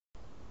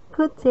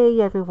Good day,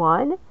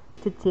 everyone.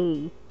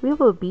 Today, we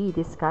will be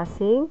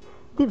discussing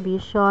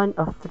division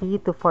of 3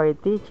 to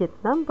 4-digit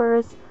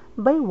numbers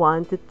by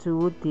 1 to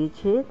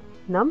 2-digit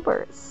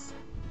numbers.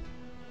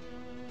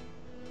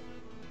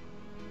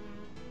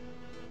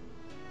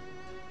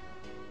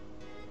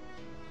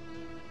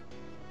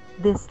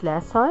 This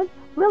lesson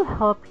will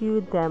help you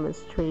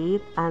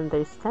demonstrate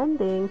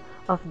understanding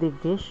of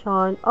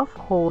division of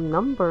whole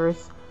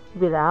numbers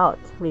without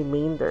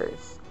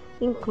remainders,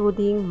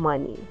 including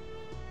money.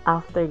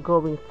 After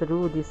going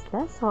through this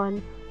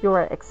lesson, you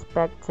are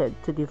expected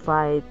to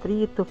divide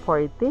 3 to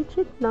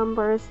 4-digit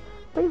numbers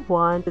by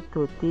 1 to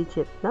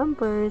 2-digit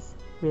numbers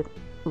with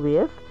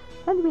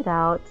and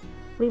without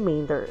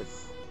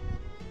remainders.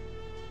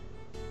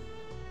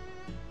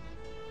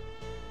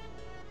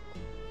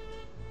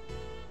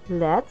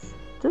 Let's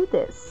do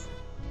this.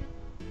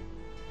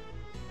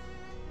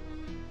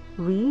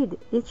 Read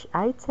each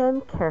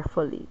item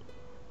carefully.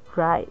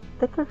 Write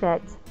the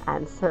correct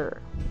answer.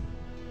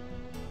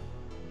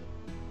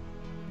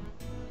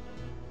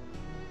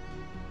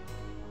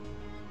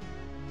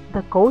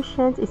 The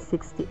quotient is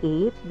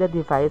 68, the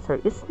divisor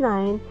is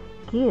 9,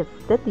 give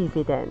the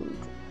dividend.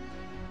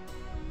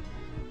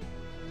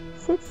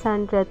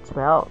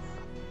 612.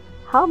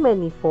 How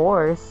many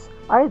 4s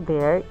are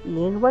there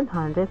in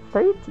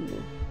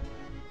 130?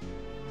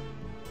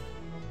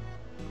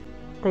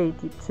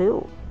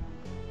 32.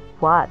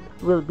 What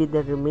will be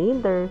the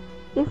remainder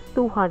if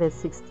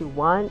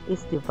 261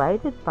 is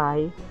divided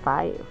by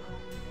 5?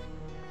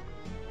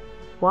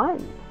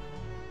 1.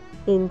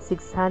 In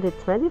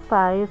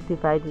 625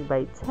 divided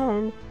by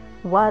 10,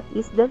 what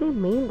is the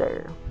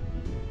remainder?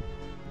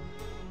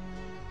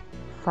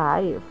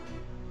 5.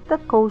 The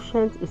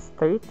quotient is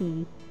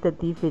 30, the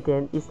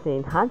dividend is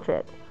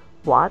 900.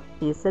 What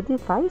is the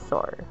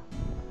divisor?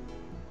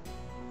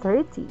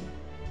 30.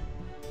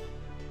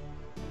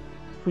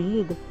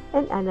 Read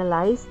and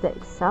analyze the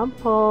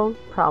example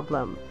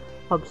problem.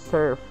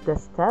 Observe the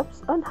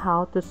steps on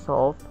how to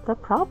solve the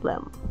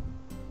problem.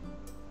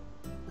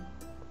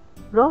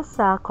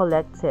 Rosa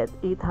collected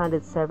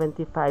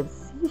 875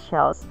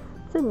 seashells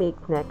to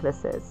make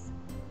necklaces.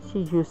 She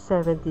used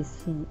 70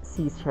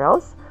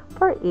 seashells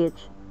for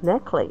each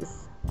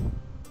necklace.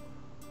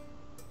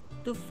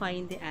 To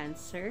find the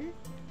answer,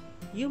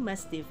 you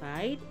must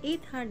divide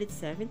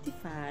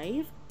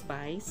 875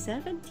 by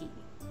 70.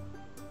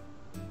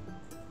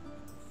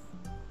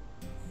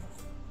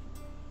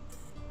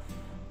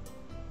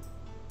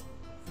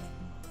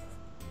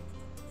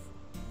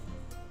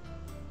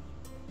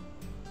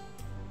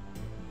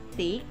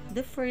 Take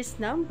the first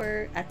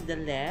number at the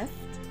left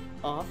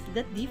of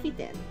the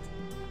dividend.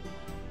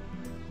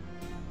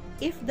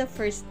 If the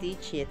first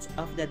digit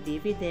of the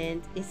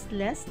dividend is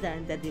less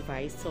than the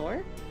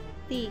divisor,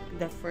 take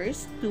the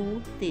first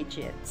 2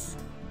 digits.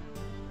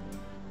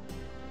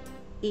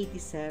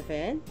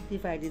 87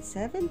 divided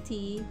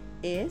 70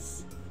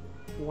 is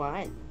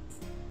 1.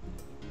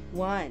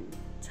 1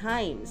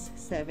 times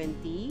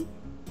 70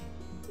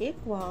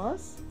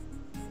 equals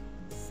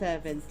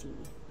 70.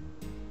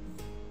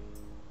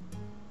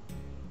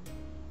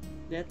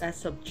 Let us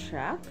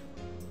subtract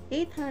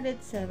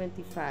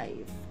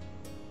 875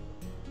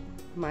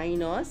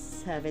 minus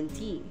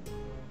 70.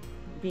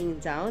 Bring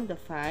down the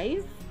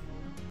 5.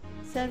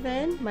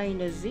 7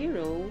 minus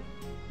 0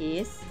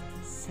 is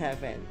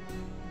 7.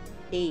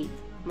 8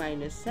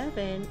 minus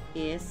 7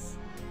 is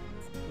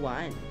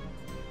 1.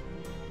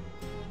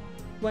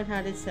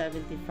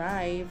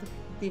 175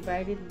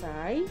 divided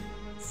by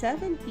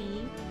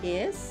 70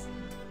 is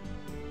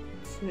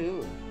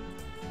 2.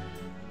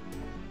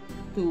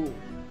 2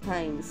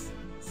 times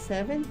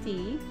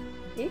 70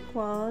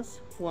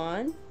 equals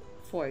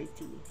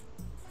 140.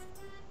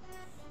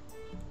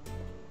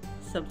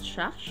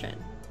 Subtraction.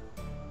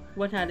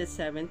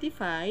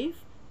 175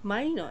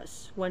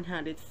 minus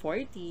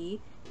 140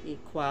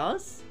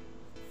 equals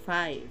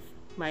 5.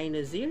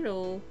 Minus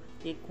 0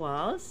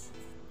 equals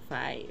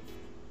 5.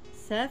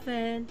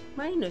 7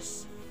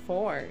 minus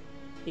 4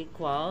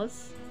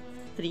 equals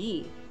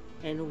 3.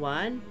 And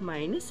 1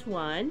 minus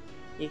 1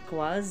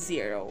 equals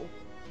 0.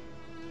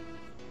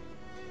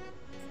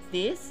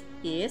 This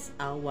is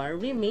our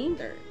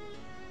remainder.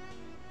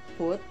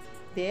 Put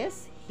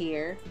this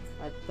here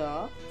at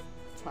the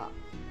top.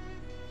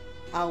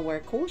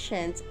 Our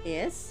quotient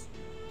is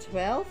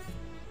 12,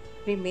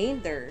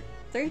 remainder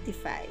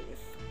 35.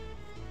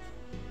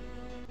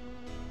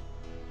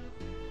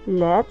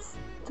 Let's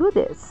do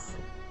this.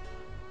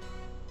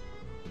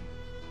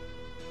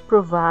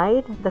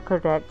 Provide the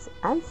correct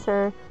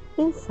answer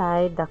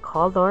inside the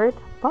colored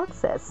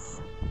boxes.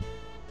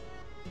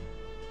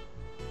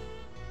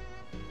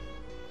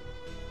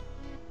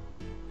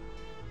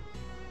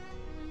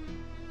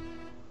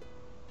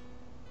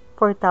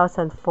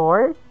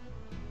 4004,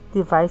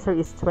 divisor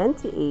is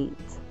 28,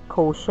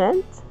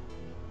 quotient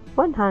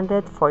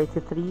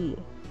 143,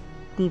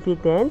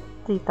 dividend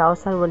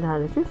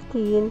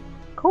 3,115,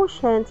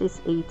 quotient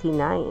is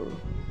 89.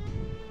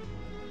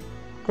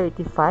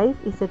 35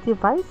 is the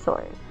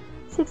divisor,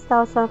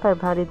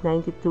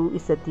 6,592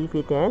 is the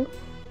dividend,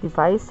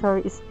 Divisor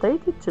is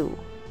 32.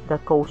 The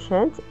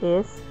quotient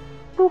is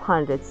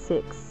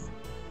 206.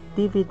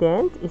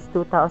 Dividend is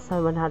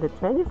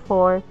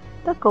 2,124.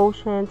 The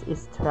quotient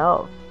is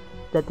 12.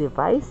 The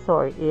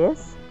divisor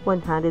is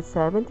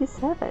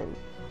 177.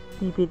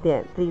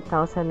 Dividend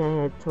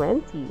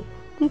 3,920.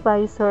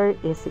 Divisor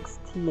is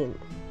 16.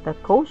 The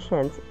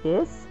quotient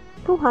is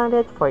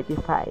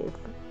 245.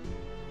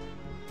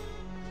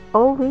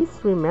 Always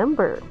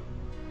remember,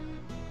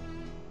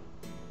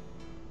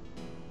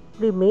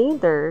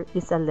 remainder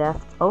is a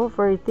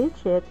leftover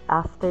digit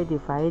after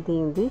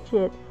dividing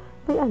digit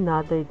by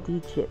another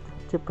digit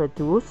to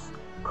produce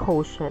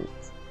quotient.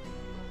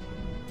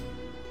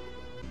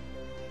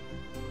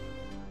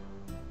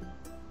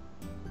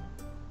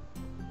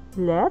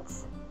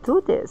 Let's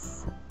do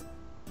this.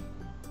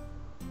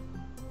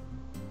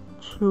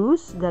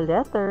 Choose the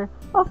letter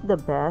of the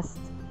best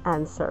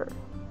answer.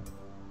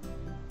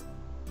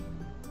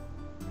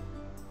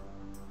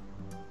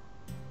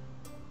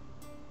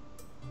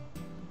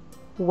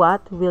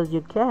 What will you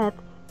get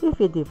if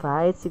you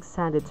divide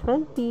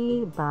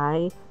 620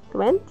 by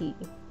 20?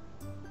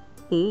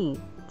 A.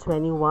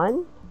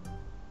 21.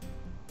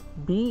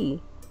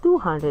 B.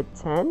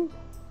 210.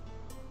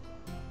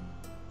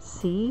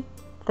 C.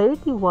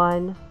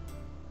 31.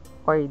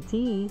 Or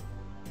D.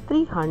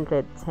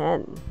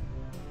 310.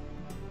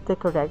 The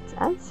correct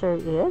answer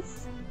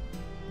is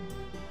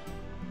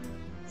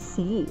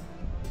C.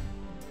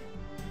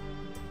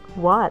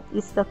 What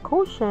is the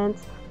quotient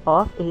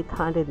of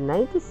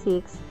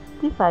 896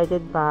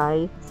 divided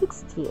by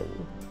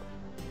 16?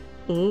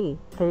 A.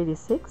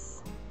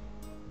 36.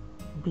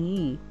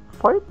 B.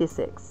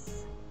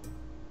 46.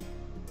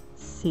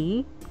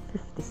 C.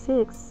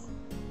 56.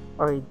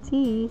 Or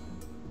D.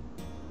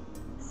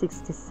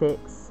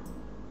 66.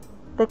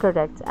 The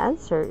correct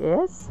answer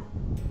is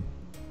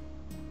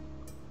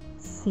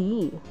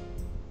C.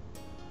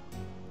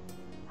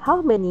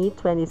 How many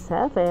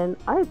 27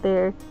 are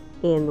there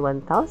in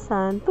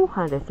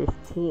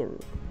 1,215?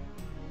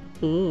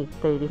 A.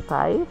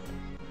 35.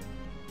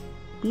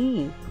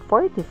 B.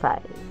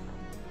 45.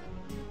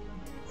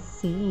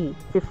 C.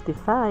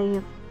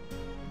 55.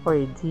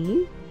 Or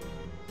D.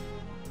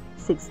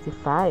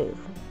 65.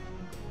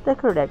 The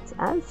correct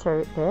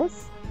answer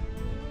is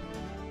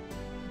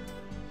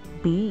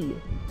B.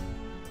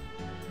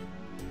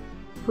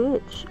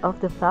 Which of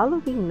the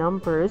following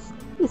numbers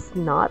is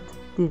not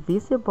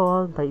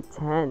divisible by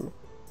 10?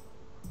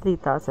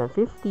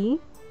 3,050,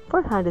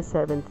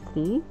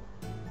 473,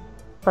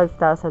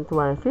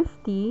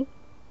 5,250,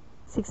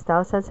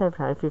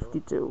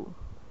 6,752.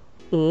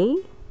 A.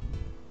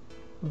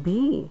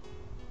 B.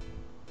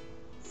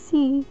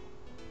 C.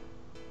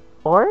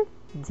 Or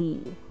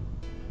D.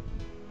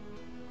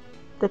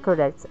 The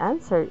correct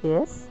answer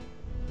is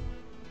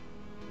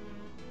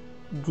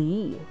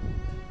D.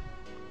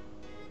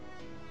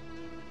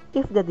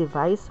 If the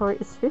divisor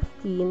is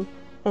 15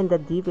 and the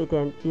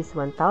dividend is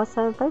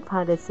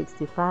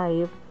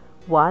 1,565,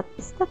 what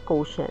is the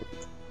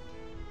quotient?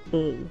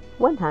 A.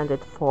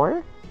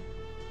 104.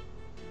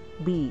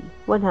 B.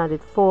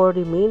 104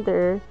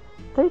 remainder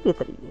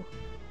 33.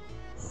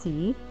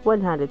 C.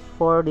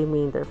 104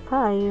 remainder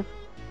 5.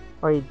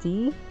 Or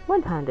D.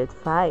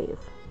 105.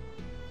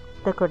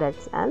 The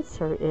correct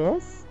answer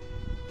is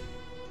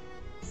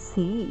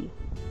C.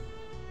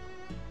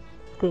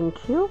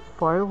 Thank you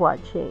for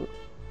watching.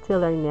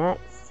 Till our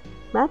next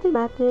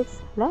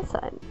mathematics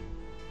lesson.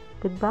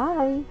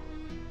 Goodbye.